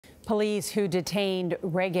Police who detained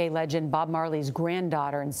reggae legend Bob Marley's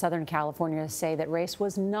granddaughter in Southern California say that race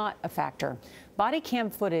was not a factor. Bodycam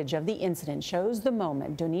footage of the incident shows the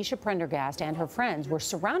moment Donisha Prendergast and her friends were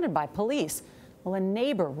surrounded by police. Well, a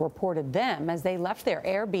neighbor reported them as they left their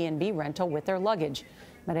Airbnb rental with their luggage.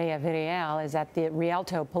 Mireya Villarreal is at the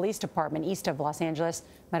Rialto Police Department east of Los Angeles.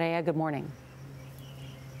 Mireya, good morning.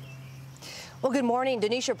 Well, good morning.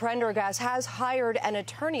 Donisha Prendergast has hired an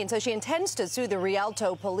attorney and says she intends to sue the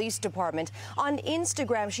Rialto Police Department. On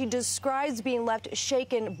Instagram, she describes being left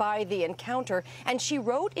shaken by the encounter, and she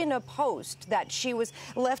wrote in a post that she was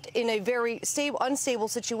left in a very unstable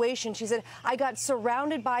situation. She said, "I got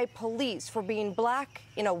surrounded by police for being black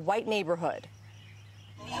in a white neighborhood."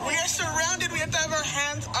 We are surrounded. We have to have our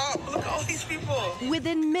hands up. Look at all these people.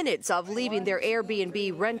 Within minutes of leaving their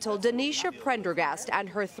Airbnb rental, Donisha Prendergast and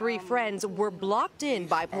her three friends were blocked in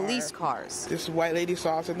by police cars. This white lady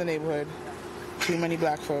saw us in the neighborhood. Too many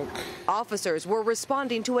black folk. Officers were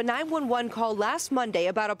responding to a 911 call last Monday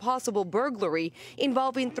about a possible burglary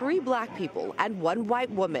involving 3 black people and 1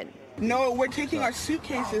 white woman. No, we're taking our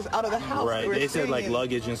suitcases out of the house. Right, they said like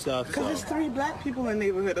luggage and stuff. Because there's 3 black people in the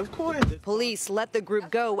neighborhood, of course. Police let the group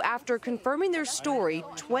go after confirming their story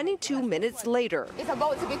 22 minutes later. It's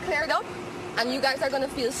about to be cleared up, and you guys are going to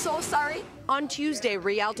feel so sorry. On Tuesday,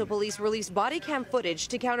 Rialto police released body cam footage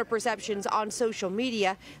to counter perceptions on social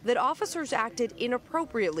media that officers acted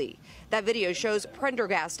inappropriately. That video shows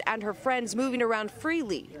Prendergast and her friends moving around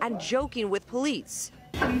freely and joking with police.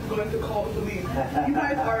 She's going to call the police. You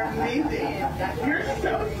guys are amazing. You're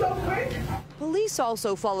so quick. Police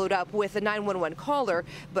also followed up with a 911 caller,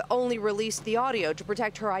 but only released the audio to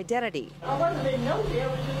protect her identity. I wasn't in no jail,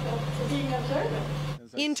 I was just being observant.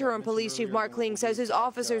 Interim Police Chief Mark Kling says his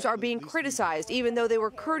officers are being criticized, even though they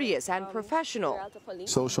were courteous and professional.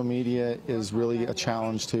 Social media is really a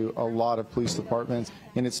challenge to a lot of police departments,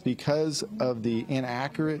 and it's because of the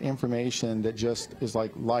inaccurate information that just is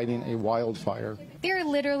like lighting a wildfire. They're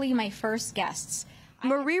literally my first guests.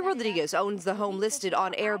 Mireya Villarreal owns the home listed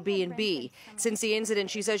on Airbnb. Since the incident,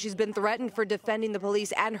 she says she's been threatened for defending the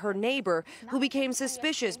police and her neighbor, who became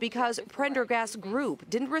suspicious because Prendergast's group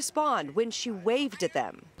didn't respond when she waved at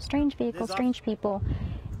them. Strange vehicles, strange people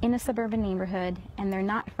in a suburban neighborhood, and they're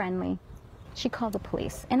not friendly. She called the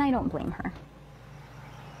police, and I don't blame her.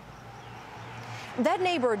 That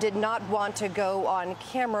neighbor did not want to go on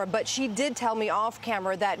camera, but she did tell me off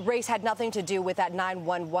camera that race had nothing to do with that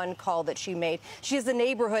 911 call that she made. She says the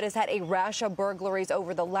neighborhood has had a rash of burglaries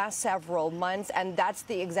over the last several months, and that's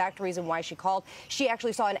the exact reason why she called. She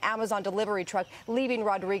actually saw an Amazon delivery truck leaving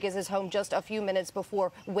Rodriguez's home just a few minutes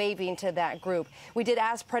before waving to that group. We did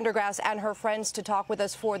ask Prendergast and her friends to talk with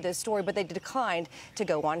us for this story, but they declined to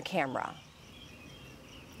go on camera.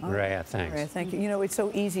 Mireya, thanks. Mireya, thank you. You know, it's so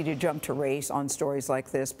easy to jump to race on stories like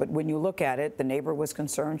this, but when you look at it, the neighbor was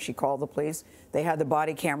concerned. She called the police. They had the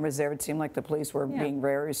body cameras there. It seemed like the police were being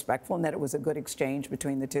very respectful and that it was a good exchange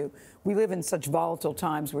between the two. We live in such volatile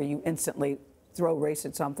times where you instantly throw race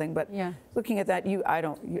at something, but looking at that, I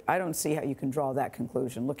don't see how you can draw that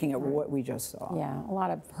conclusion, looking at what we just saw. Yeah, a lot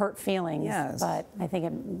of hurt feelings, but I think,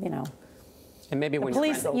 you know. And maybe when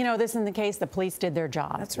police, you know, this in the case, the police did their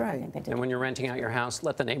job. That's right. I think they did. And when you're renting out your house,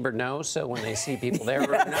 let the neighbor know, so when they see people there,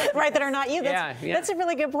 right, that are not you. That's a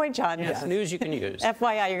really good point, John. It's news you can use.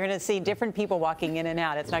 FYI, you're going to see different people walking in and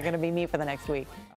out. It's not going to be me for the next week.